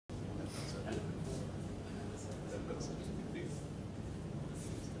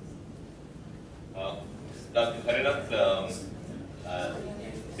Dr. Harinath,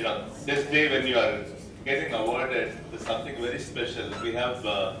 this day when you are getting awarded is something very special. We have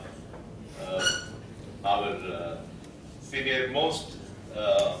our senior most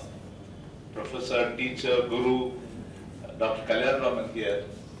professor, teacher, guru, Dr. Kalyan Raman here.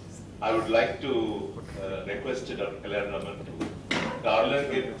 I would like to request Dr. Kalyan Raman to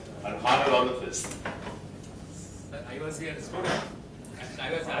garland him and honor all of us. I was here a student and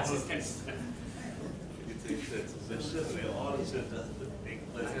I was assistant. It's a pleasure. We all should take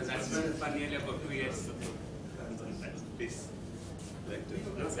place. I was assistant for nearly about 2 years. Please. Like to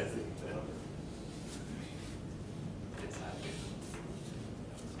No, sir. It's happy.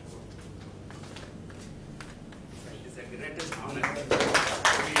 It is the greatest honor.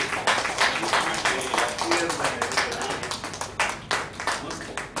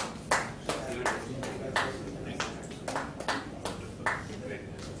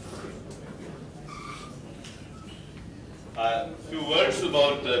 A few words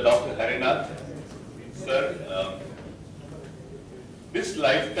about Dr. Harinath. Sir, this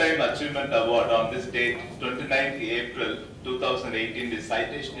Lifetime Achievement Award on this date, 29th April 2018, the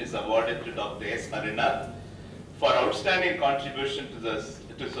citation is awarded to Dr. S. Harinath for outstanding contribution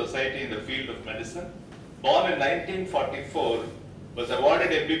to society in the field of medicine. Born in 1944, was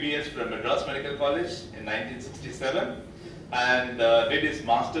awarded MBBS from Madras Medical College in 1967 and did his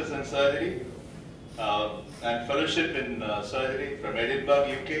Masters in Surgery and Fellowship in Surgery from Edinburgh,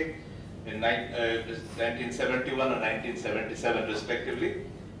 UK in 1971 and 1977 respectively.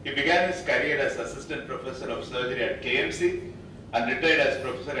 He began his career as Assistant Professor of Surgery at KMC and retired as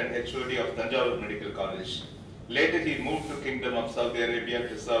Professor and HOD of Tanjavur Medical College. Later he moved to Kingdom of Saudi Arabia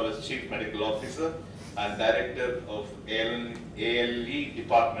to serve as Chief Medical Officer and Director of ALE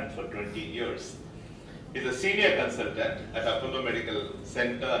Department for 20 years. He is a Senior Consultant at Apollo Medical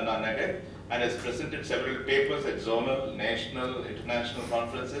Center, Anna Nagar, and has presented several papers at zonal, national, international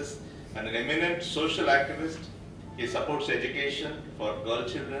conferences, and an eminent social activist. He supports education for girl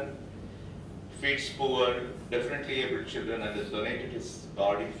children, feeds poor, differently abled children, and has donated his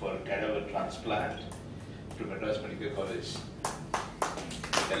body for cadaver transplant to Madras Medical College.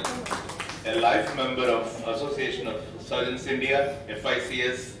 A life member of Association of Surgeons India,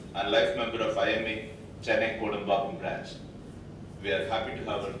 FICS, and life member of IME, Chennai Kodambakkam branch. We are happy to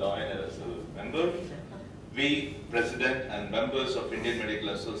have her join as a member. We, President and members of Indian Medical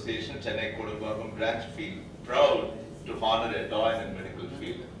Association, Chennai Kodambakkam branch, feel proud to honor a doyen in medical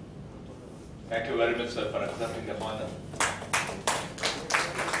field. Thank you very much, sir, for accepting the honor.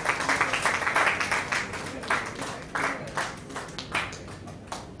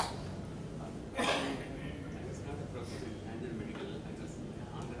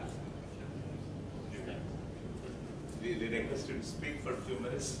 We request you to speak for a few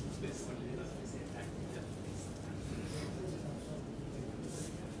minutes, please.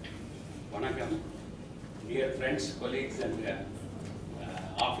 Vanakkam, dear friends, colleagues, and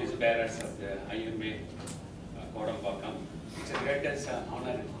office bearers of the IMA Kodambakkam. It's a greatest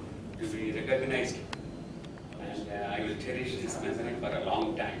honor to be recognized, and I will cherish this memory for a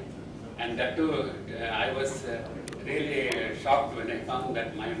long time. And that too, I was really shocked when I found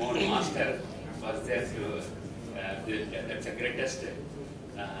that my own master was there to. That's the greatest.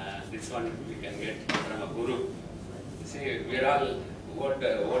 This one we can get from a guru. You see, we are all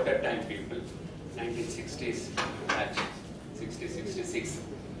older time people, 1960s, 60, 66.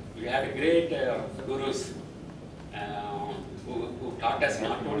 We had great gurus who taught us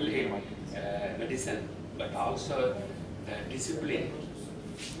not only medicine, but also discipline,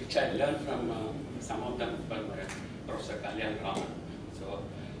 which I learned from some of them from Professor Kalyan Raman. So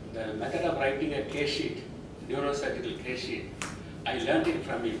the method of writing a case sheet, neurosurgical case sheet, I learned it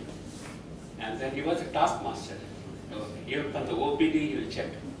from him. And then he was a taskmaster. So even from the OPD, he will check.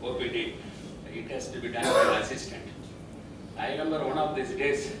 OPD, it has to be done by an assistant. I remember one of these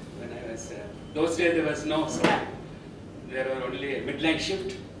days when I was, those days there was no scan. There were only a midline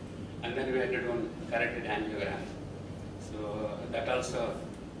shift, and then we had to do corrected angiogram. So that also,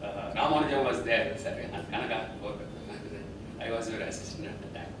 Ramanujan was there, and Kanaka, I was your assistant at the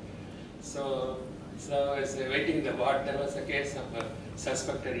time. So I was waiting in the ward. There was a case of a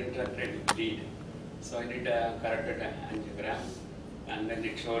suspected intracranial bleed. So I did a corrected angiogram, and then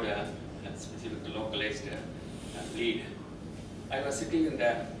it showed a specific localized bleed. I was sitting in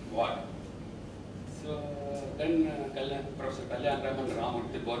the ward. So then Professor Kalyan Raman and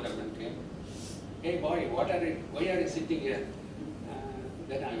Ramurthy, both of them came. Hey boy, why are you sitting here?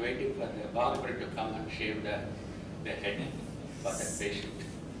 Then I'm waiting for the barber to come and shave the head for that patient.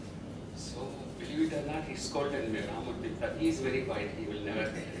 So believe it or not, he scolded me, Ramurthy, he is very quiet, he will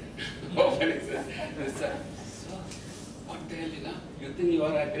never Open his sir. So, what the hell, you think you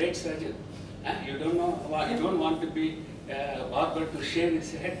are a great surgeon? You don't know, you don't want to be barber to shave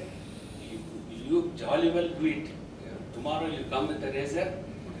his head. You jolly well do it. Tomorrow you come with a razor,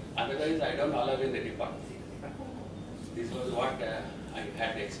 otherwise I don't allow in the department. This was what I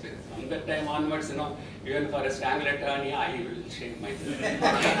had experienced. From that time onwards, even for a strangle attorney, I will shave my head.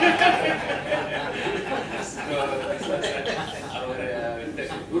 So this was our the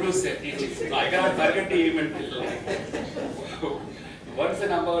Guru's teachings. I cannot forget the event till once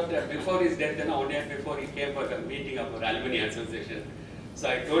and about before his death, 1 year before, he came for the meeting of our alumni association. So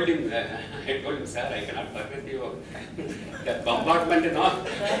I told him, sir, I cannot forget you. That compartment and all,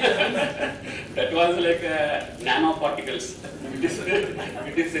 that was like nanoparticles. It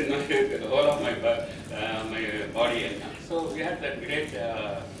is in the whole of my body. And so we had that great,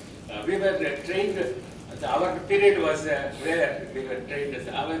 we were trained, our period was where we were trained,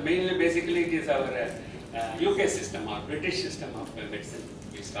 mainly basically it is our UK system or British system of medicine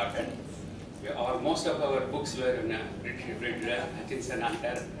we started. Most of our books were in British, Hutchinson,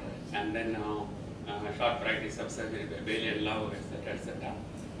 Hunter, and then short practice of surgery by Bailey and Love, etc., etc.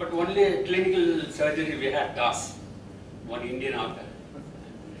 But only clinical surgery we had TAS, one Indian author.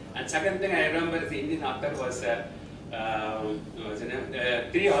 And second thing I remember, the Indian author was 3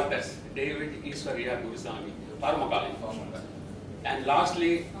 authors, David Iswariya Gurusamy, pharmacology. And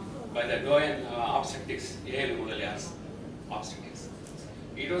lastly, by the Doyen obstetrics, A.L. Mudaliar's obstetrics.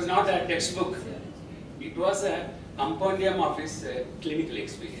 It was not a textbook, it was a compendium of his clinical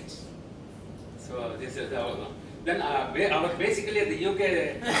experience. So this is then our basically the UK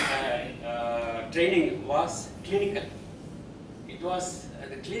training was clinical. It was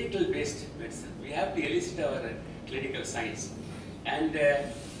the clinical based medicine. We have to elicit our clinical science and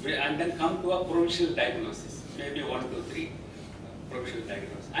then come to a provisional diagnosis, maybe 1, 2, 3 provisional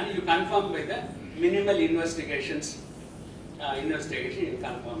diagnosis. And you confirm by the minimal investigations. Investigation, you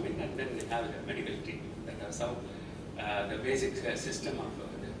confirm it, and then we have the medical treatment. That was how the basic system of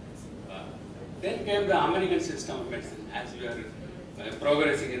then came the American system of medicine. As we are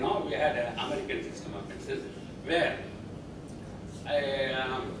progressing, we had an American system of medicine where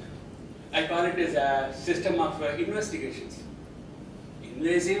I call it as a system of investigations.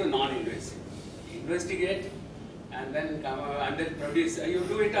 Invasive, non-invasive. Investigate and then come and then produce. You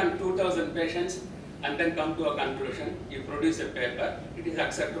do it on 2,000 patients. And then come to a conclusion, you produce a paper, it is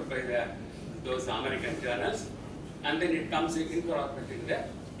accepted by those American journals, and then it comes incorporated in the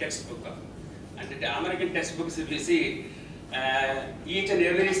textbook. And the American textbooks, if you see, each and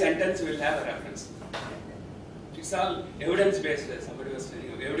every sentence will have a reference. It's all evidence-based, somebody was telling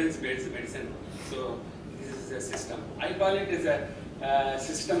you, evidence-based medicine. So this is the system. I call it as a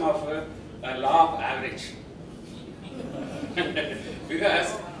system of a law of average.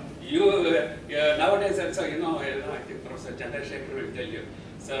 Because nowadays also, I think Professor Chandrasekhar will tell you.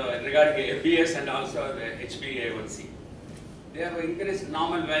 So regarding FBS and also the HbA1c, they have increased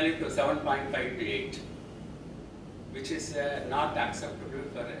normal value to 7.5 to 8, which is not acceptable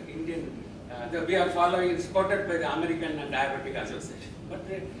for Indian. We are following, it's quoted by the American Diabetic Association. But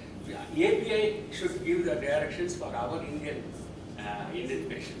API should give the directions for our Indian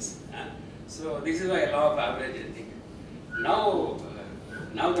patients. So this is why a law of average, I think.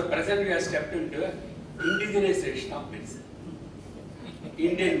 Now the present we have stepped into indigenization of medicine,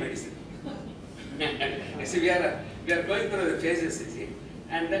 Indian medicine. You see, we are going through the phases, you see,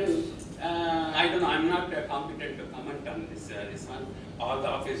 and then I don't know. I'm not competent to comment on this one. All the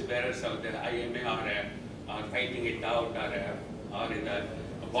office bearers of the IMA are fighting it out, or in the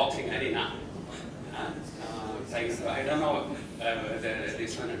boxing arena. I don't know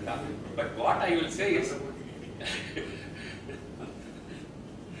this one and that. But what I will say is.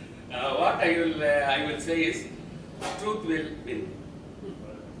 What I will say is, truth will win.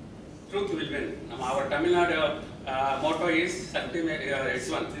 Truth will win. Our Tamil Nadu motto is it's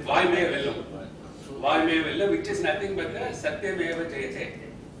one, Vaime Vellum. Vaime Vellum, which is nothing but the Satyameva Jayate.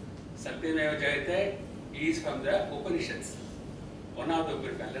 Satyameva Jayate is from the Upanishads. One of the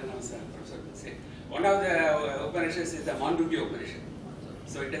Upanishads is the Mandukya Upanishad.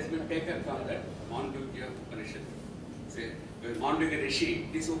 So it has been taken from the Mandukya Upanishad. Mandukya Rishi,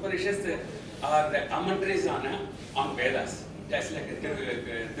 these Upanishads are the commentaries on Vedas, just like a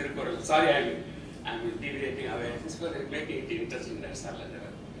Tirukural. Sorry, I'm deviating away. This for making it interesting, that's all.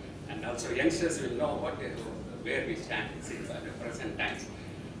 And also youngsters will know where we stand in the present times.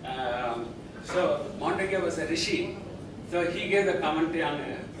 So Mandukya was a Rishi, so he gave the commentary on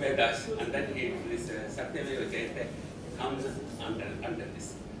Vedas, and then this Satyameva Jayate comes under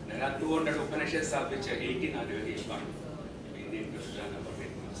this. There are 200 Upanishads, of which 18 are very important. need to learn about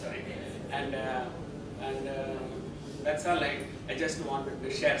it. I'm sorry. And that's all. I just wanted to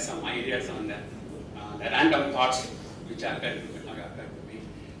share some ideas on the random thoughts which occurred to me.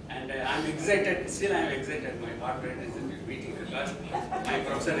 And I'm excited. Still, I'm excited. My heart rate is beating because my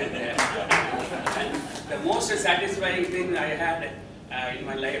professor is there. And the most satisfying thing I had in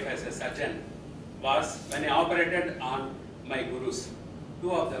my life as a surgeon was when I operated on my gurus.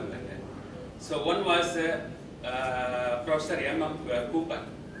 Two of them were there. So one was Professor M.M. Cooper,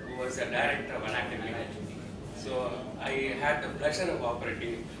 who was the director of anatomy. So I had the pleasure of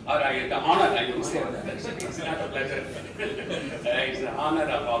operating, or the honor, I would say, it's not a pleasure, it's an honor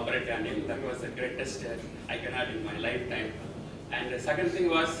of operating on him. That was the greatest I can have in my lifetime. And the second thing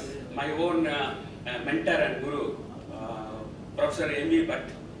was my own mentor and guru, Professor M.B. Bhatt.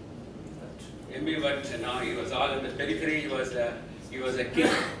 M.B. Bhatt, he was all in the periphery, he was a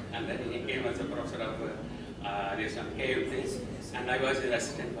king, and then he came as a professor of this KMC, and I was his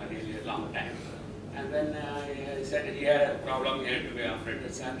assistant for really a long time. And then he said, he had a problem here to be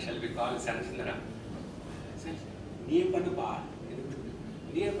operated, son, shall we call Sanachandra? I said,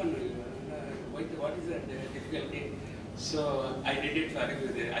 what is the difficulty? So I did it for him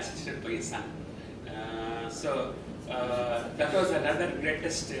with the assisted by his son. That was another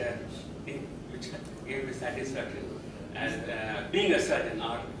greatest thing which gave me satisfaction as being a surgeon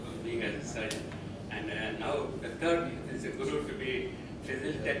or being a surgeon. And now the third is a guru to be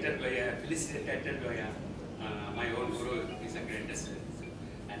felicitated by my own guru is the greatest.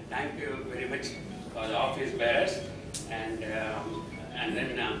 And thank you very much for the office bearers. And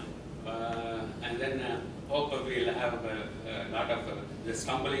then hope we'll have a lot of the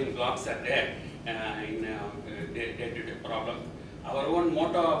stumbling blocks are there in day-to-day problem. Our own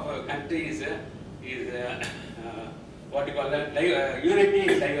motto of country is what you call that, unity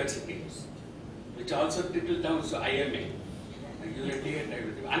in diversity, which also trickles down to IMA. Unity and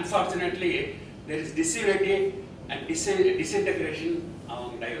diversity. Unfortunately, there is disunity and disintegration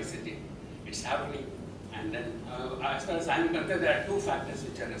among diversity. It's happening. And then, as far as I'm concerned, there are two factors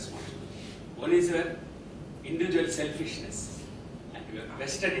which are responsible. One is your individual selfishness and your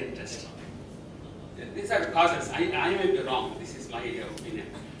vested interest. These are causes. I may be wrong. This is my opinion.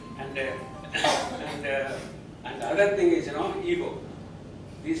 And the other thing is, ego.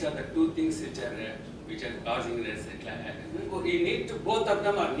 These are the two things which are causing this. You need to, both of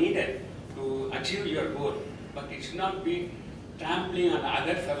them are needed to achieve your goal, but it should not be trampling on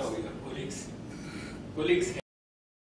other fellow, your colleagues.